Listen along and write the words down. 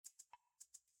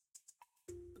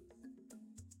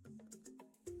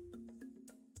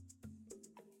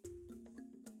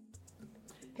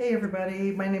Hey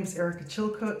everybody, my name is Erica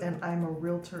Chilcote and I'm a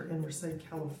realtor in Merced,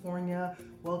 California.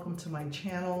 Welcome to my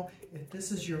channel. If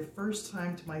this is your first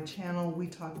time to my channel, we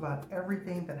talk about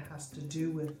everything that has to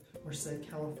do with Merced,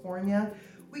 California.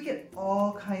 We get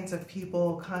all kinds of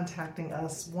people contacting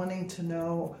us wanting to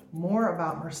know more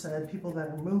about Merced, people that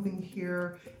are moving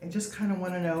here and just kind of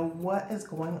want to know what is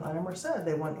going on in Merced.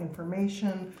 They want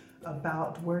information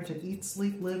about where to eat,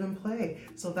 sleep, live, and play.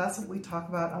 So that's what we talk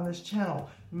about on this channel.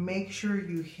 Make sure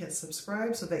you hit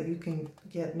subscribe so that you can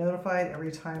get notified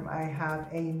every time I have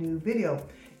a new video.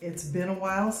 It's been a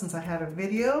while since I had a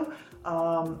video,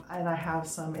 and I have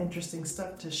some interesting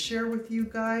stuff to share with you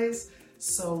guys.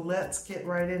 So let's get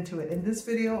right into it. In this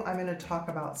video, I'm going to talk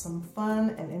about some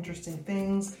fun and interesting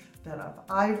things that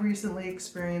I've recently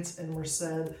experienced in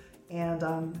Merced.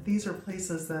 And these are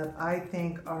places that I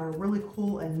think are really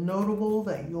cool and notable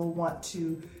that you'll want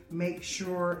to make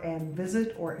sure and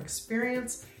visit or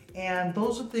experience. And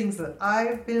those are things that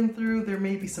I've been through. There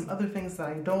may be some other things that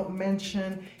I don't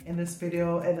mention in this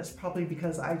video, and it's probably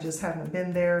because I just haven't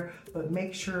been there, but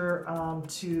make sure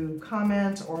to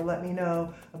comment or let me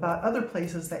know about other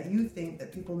places that you think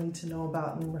that people need to know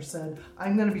about in Merced.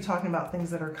 I'm going to be talking about things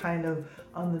that are kind of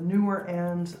on the newer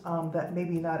end that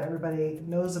maybe not everybody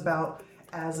knows about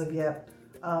as of yet.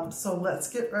 So let's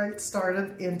get right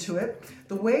started into it.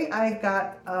 The way I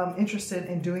got interested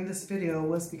in doing this video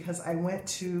was because I went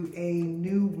to a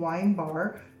new wine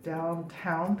bar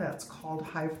downtown that's called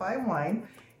Hi-Fi Wine,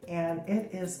 and it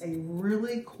is a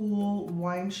really cool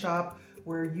wine shop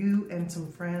where you and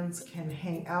some friends can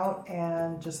hang out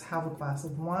and just have a glass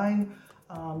of wine.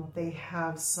 They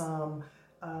have some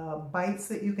bites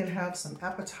that you can have, some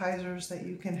appetizers that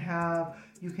you can have.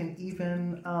 You can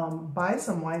even buy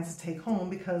some wines to take home,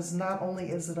 because not only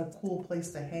is it a cool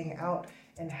place to hang out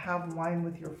and have wine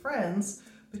with your friends,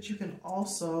 but you can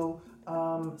also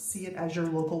see it as your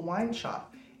local wine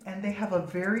shop. And they have a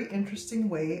very interesting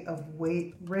way of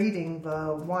rating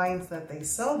the wines that they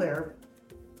sell there.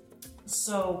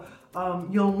 So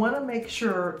you'll want to make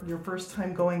sure your first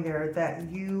time going there that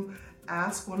you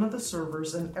ask one of the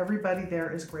servers, and everybody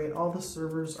there is great. All the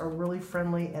servers are really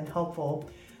friendly and helpful,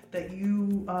 that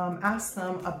you ask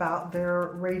them about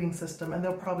their rating system, and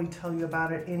they'll probably tell you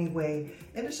about it anyway.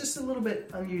 And it's just a little bit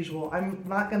unusual. I'm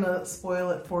not going to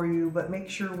spoil it for you, but make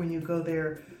sure when you go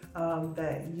there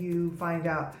that you find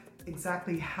out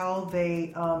exactly how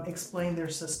they explain their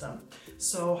system.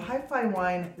 So Hi-Fi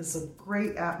Wine is a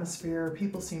great atmosphere.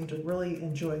 People seem to really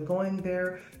enjoy going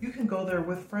there. You can go there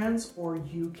with friends, or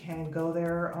you can go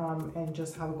there and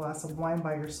just have a glass of wine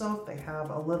by yourself. They have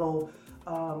a little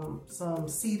some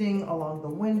seating along the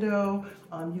window.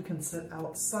 You can sit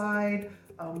outside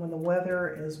when the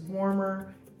weather is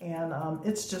warmer, and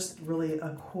it's just really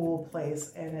a cool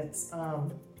place, and it's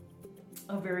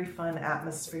a very fun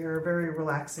atmosphere, very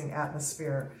relaxing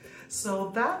atmosphere. So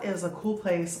that is a cool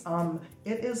place.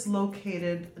 It is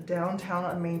located downtown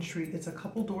on Main Street. It's a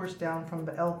couple doors down from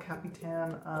the El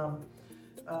Capitan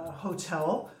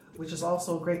Hotel, which is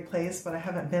also a great place, but I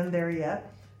haven't been there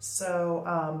yet. So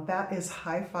that is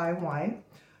Hi-Fi Wine.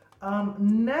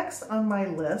 Next on my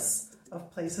list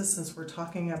of places, since we're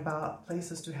talking about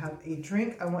places to have a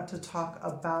drink, I want to talk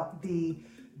about the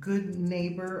Kind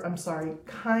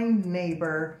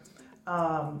Neighbor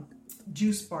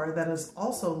juice bar that is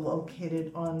also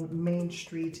located on Main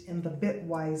Street in the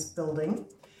Bitwise building.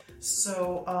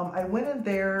 So I went in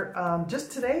there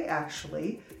just today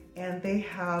actually, and they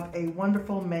have a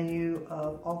wonderful menu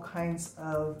of all kinds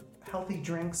of healthy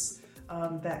drinks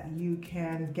that you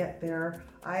can get there.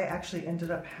 I actually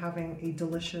ended up having a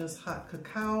delicious hot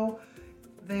cacao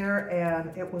there,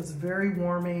 and it was very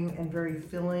warming and very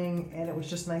filling, and it was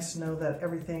just nice to know that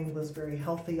everything was very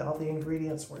healthy. All the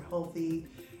ingredients were healthy,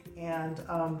 and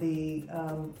the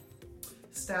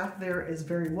staff there is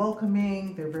very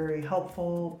welcoming. They're very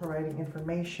helpful, providing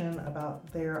information about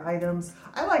their items.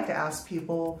 I like to ask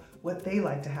people what they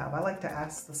like to have. I like to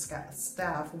ask the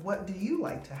staff, what do you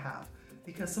like to have?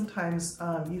 Because sometimes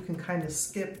you can kind of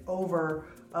skip over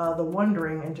the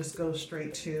wondering and just go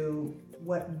straight to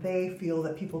what they feel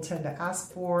that people tend to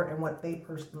ask for and what they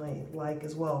personally like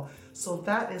as well. So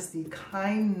that is the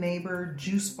Kind Neighbor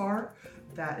Juice Bar.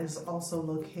 That is also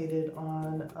located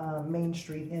on Main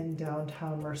Street in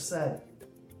downtown Merced.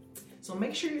 So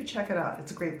make sure you check it out.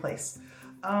 It's a great place.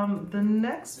 The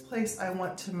next place I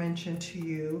want to mention to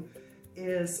you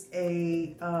is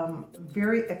a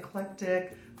very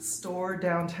eclectic store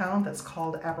downtown that's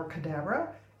called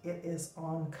Abracadabra. It is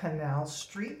on Canal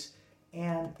Street,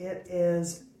 and it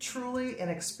is truly an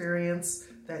experience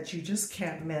that you just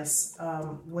can't miss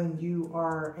when you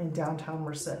are in downtown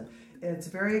Merced. It's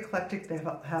very eclectic. They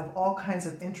have all kinds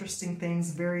of interesting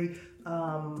things, very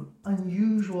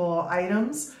unusual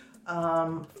items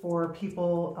for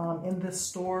people in this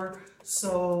store.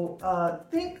 So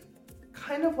think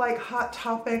kind of like Hot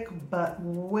Topic, but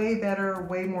way better,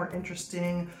 way more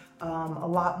interesting, a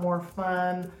lot more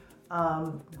fun,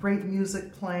 great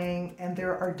music playing, and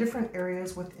there are different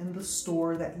areas within the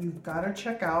store that you've got to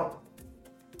check out.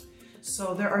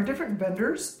 So there are different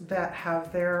vendors that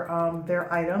have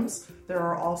their items. There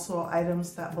are also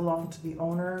items that belong to the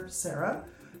owner, Sarah.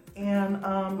 And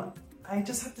I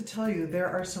just have to tell you, there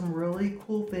are some really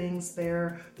cool things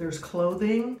there. There's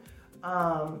clothing.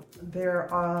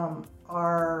 There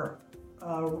are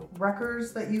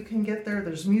records that you can get there.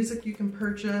 There's music you can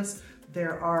purchase.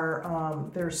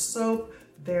 There's soap.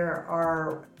 There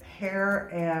are hair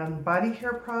and body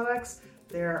care products.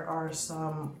 There are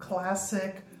some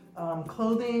classic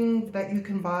clothing that you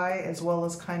can buy, as well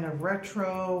as kind of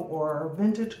retro or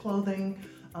vintage clothing.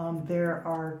 There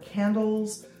are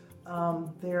candles.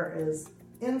 There is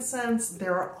incense.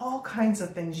 There are all kinds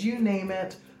of things, you name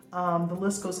it. The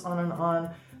list goes on and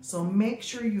on. So make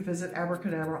sure you visit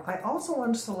Abracadabra. I also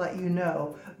wanted to let you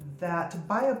know that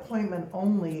by appointment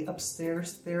only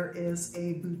upstairs, there is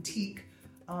a boutique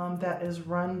that is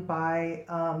run by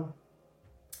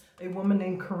a woman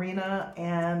named Karina,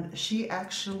 and she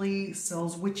actually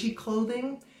sells witchy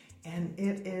clothing, and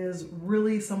it is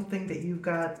really something that you've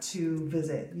got to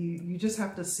visit. You just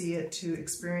have to see it to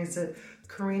experience it.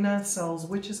 Karina sells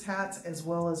witches' hats as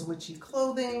well as witchy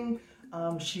clothing.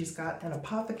 She's got an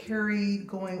apothecary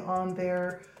going on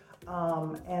there,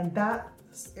 and that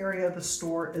area of the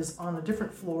store is on a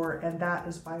different floor, and that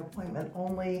is by appointment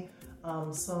only.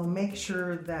 So make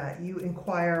sure that you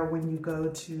inquire when you go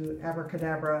to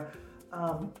Abracadabra.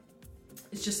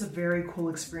 It's just a very cool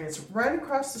experience. Right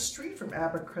across the street from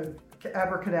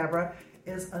Abracadabra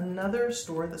is another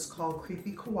store that's called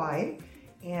Creepy Kawaii,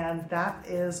 and that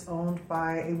is owned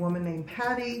by a woman named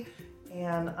Patty.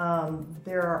 And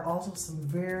there are also some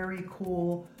very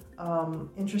cool,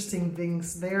 interesting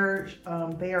things there.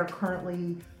 They are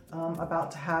currently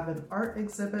about to have an art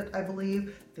exhibit, I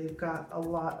believe. They've got a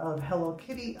lot of Hello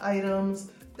Kitty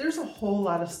items. There's a whole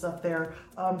lot of stuff there.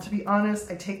 To be honest,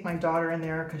 I take my daughter in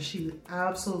there because she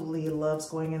absolutely loves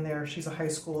going in there. She's a high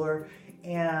schooler,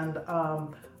 and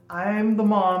I'm the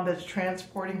mom that's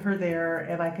transporting her there,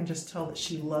 and I can just tell that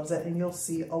she loves it. And you'll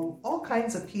see all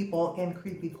kinds of people in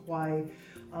Creepy Kawaii,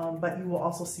 but you will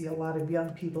also see a lot of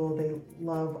young people. They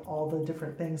love all the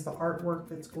different things, the artwork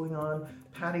that's going on.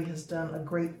 Patty has done a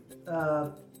great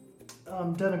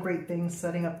thing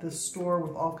setting up this store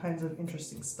with all kinds of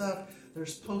interesting stuff.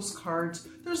 There's postcards.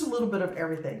 There's a little bit of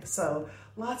everything. So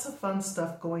lots of fun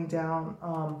stuff going down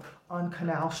on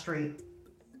Canal Street.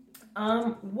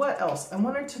 What else? I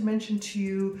wanted to mention to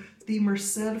you the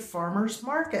Merced Farmers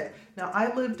Market. Now,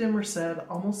 I lived in Merced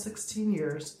almost 16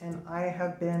 years, and I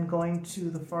have been going to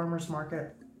the farmers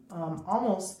market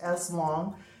almost as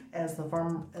long as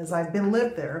I've been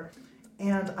lived there.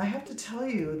 And I have to tell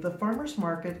you, the farmers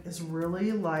market is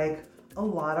really like a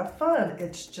lot of fun.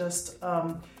 It's just,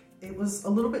 it was a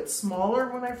little bit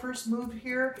smaller when I first moved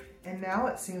here, and now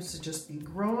it seems to just be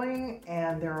growing,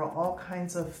 and there are all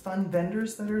kinds of fun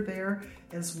vendors that are there,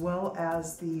 as well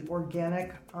as the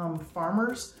organic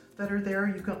farmers that are there.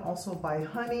 You can also buy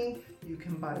honey, you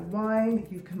can buy wine,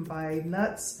 you can buy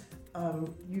nuts,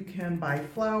 you can buy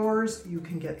flowers, you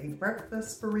can get a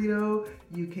breakfast burrito,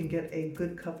 you can get a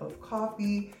good cup of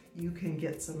coffee, you can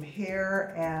get some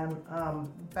hair and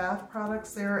bath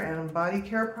products there and body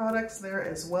care products there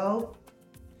as well.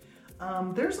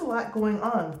 There's a lot going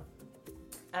on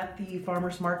at the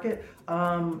farmers market.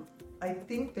 I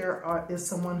think there is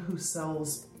someone who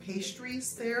sells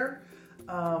pastries there.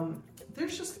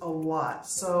 There's just a lot.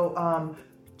 So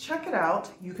check it out.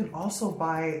 You can also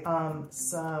buy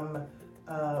some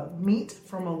meat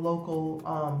from a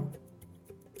local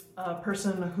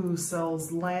person who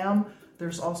sells lamb.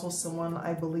 There's also someone,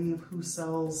 I believe, who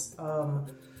sells, I'm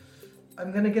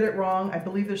gonna get it wrong, I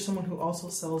believe there's someone who also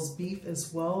sells beef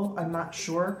as well. I'm not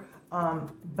sure,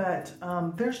 but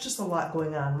there's just a lot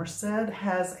going on. Merced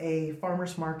has a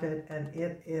farmer's market, and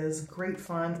it is great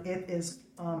fun. It is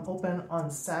open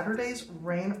on Saturdays,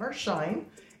 rain or shine,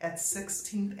 at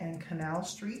 16th and Canal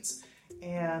Streets,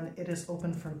 and it is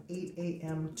open from 8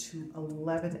 a.m. to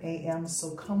 11 a.m.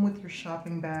 So come with your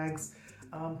shopping bags.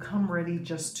 Come ready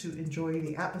just to enjoy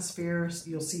the atmospheres.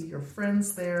 You'll see your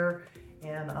friends there,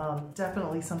 and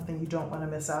definitely something you don't want to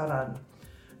miss out on.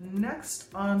 Next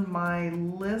on my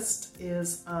list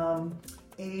is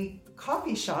a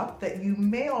coffee shop that you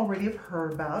may already have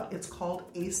heard about. It's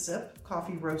called ASIP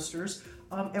Coffee Roasters.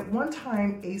 At one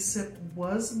time, ASIP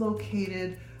was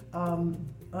located on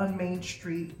Main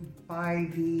Street by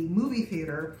the movie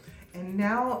theater, and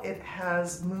now it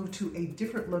has moved to a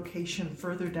different location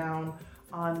further down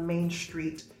on Main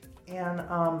Street. And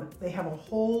they have a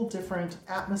whole different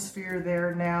atmosphere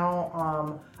there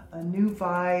now, a new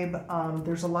vibe.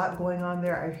 There's a lot going on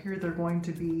there. I hear they're going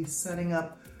to be setting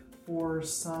up for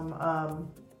some,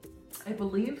 I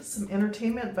believe, some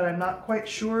entertainment, but I'm not quite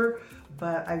sure.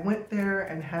 But I went there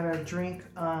and had a drink,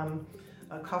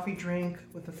 a coffee drink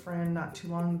with a friend not too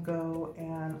long ago,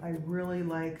 and I really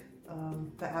like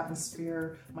the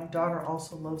atmosphere. My daughter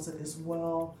also loves it as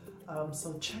well.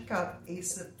 So check out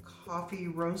ASIP Coffee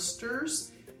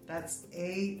Roasters. That's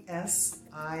ASIP,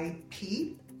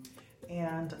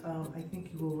 and I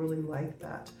think you will really like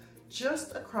that.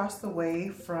 Just across the way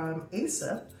from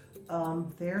ASIP,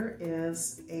 there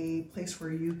is a place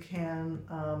where you can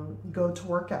go to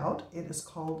work out. It is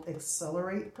called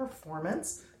Accelerate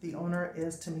Performance. The owner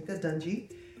is Tamika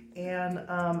Dungy, and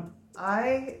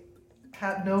I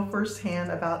have know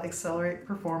firsthand about Accelerate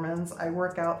Performance. I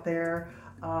work out there,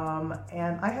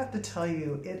 and I have to tell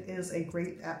you, it is a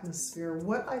great atmosphere.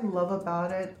 What I love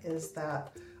about it is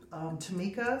that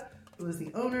Tamika, who is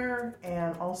the owner,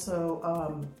 and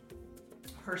also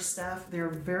her staff, they're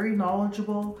very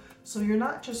knowledgeable. So you're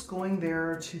not just going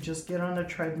there to just get on a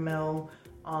treadmill.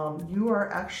 You are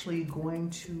actually going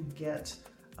to get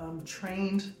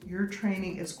trained. Your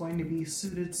training is going to be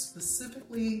suited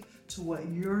specifically to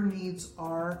what your needs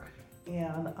are,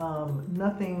 and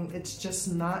it's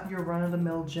just not your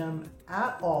run-of-the-mill gym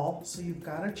at all. So you've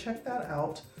got to check that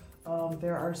out.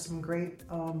 There are some great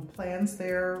plans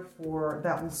there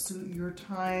that will suit your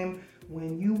time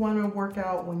when you want to work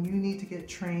out, when you need to get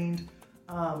trained.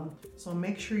 So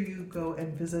make sure you go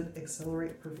and visit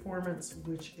Accelerate Performance,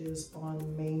 which is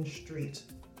on Main Street.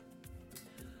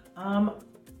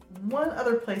 One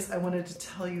other place I wanted to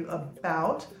tell you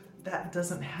about that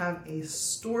doesn't have a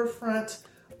storefront,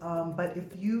 but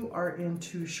if you are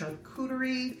into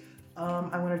charcuterie,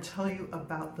 I want to tell you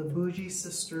about the Bougie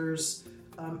Sisters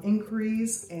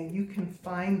inquiries, and you can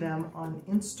find them on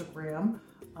Instagram,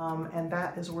 and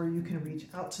that is where you can reach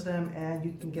out to them and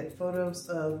you can get photos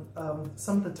of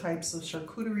some of the types of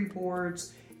charcuterie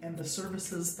boards and the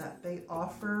services that they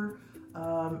offer.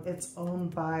 It's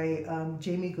owned by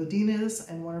Jamie Godinez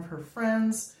and one of her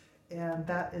friends, and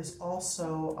that is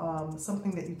also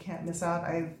something that you can't miss out.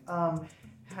 I've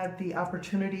had the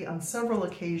opportunity on several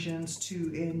occasions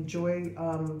to enjoy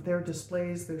their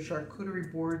displays, their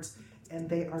charcuterie boards, and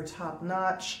they are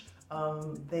top-notch.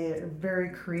 They're very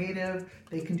creative.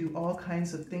 They can do all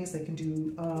kinds of things. They can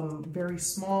do very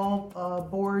small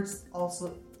boards,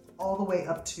 also all the way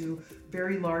up to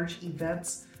very large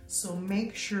events. So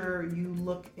make sure you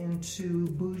look into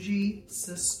Bougie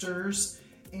Sisters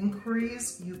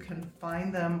inquiries. You can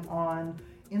find them on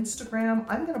Instagram.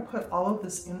 I'm going to put all of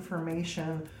this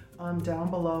information down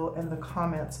below in the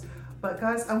comments. But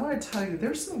guys, I want to tell you,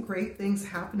 there's some great things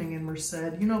happening in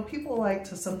Merced. You know, people like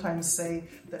to sometimes say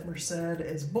that Merced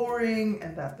is boring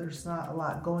and that there's not a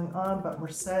lot going on, but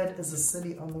Merced is a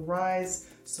city on the rise.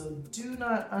 So do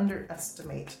not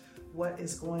underestimate what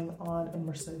is going on in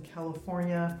Merced,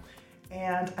 California.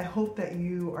 And I hope that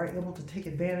you are able to take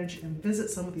advantage and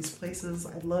visit some of these places.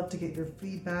 I'd love to get your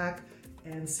feedback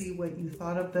and see what you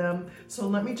thought of them. So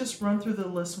let me just run through the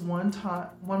list one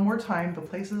more time. The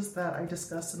places that I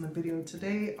discussed in the video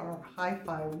today are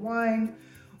Hi-Fi Wine,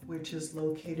 which is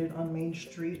located on Main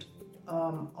Street.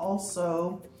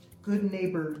 Also, Good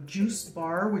Neighbor Juice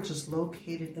Bar, which is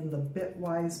located in the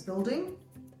Bitwise building.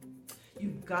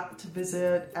 You've got to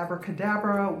visit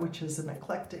Abracadabra, which is an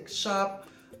eclectic shop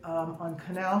on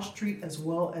Canal Street, as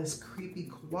well as Creepy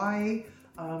Kawaii.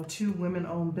 Two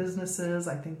women-owned businesses.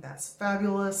 I think that's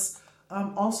fabulous.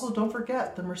 Also, don't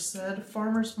forget the Merced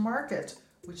Farmers Market,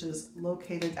 which is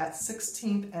located at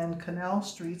 16th and Canal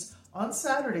Streets on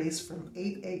Saturdays from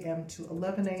 8 a.m. to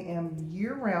 11 a.m.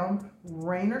 year-round,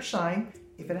 rain or shine.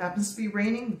 If it happens to be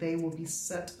raining, they will be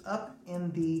set up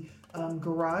in the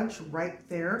garage right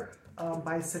there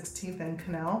by 16th and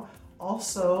Canal.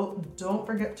 Also, don't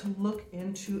forget to look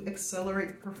into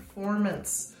Accelerate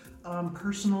Performance.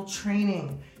 Personal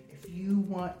training. If you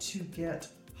want to get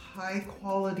high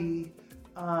quality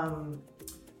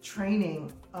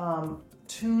training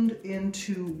tuned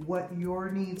into what your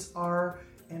needs are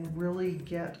and really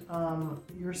get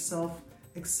yourself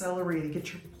accelerated,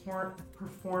 get your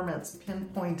performance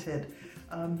pinpointed,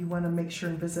 you want to make sure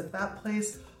and visit that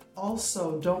place.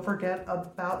 Also, don't forget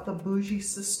about the Bougie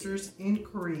Sisters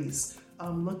inquiries.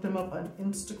 Look them up on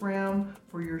Instagram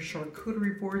for your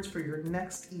charcuterie boards for your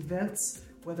next events,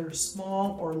 whether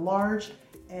small or large.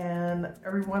 And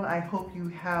everyone, I hope you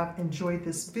have enjoyed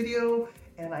this video,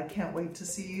 and I can't wait to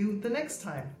see you the next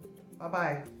time.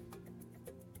 Bye-bye.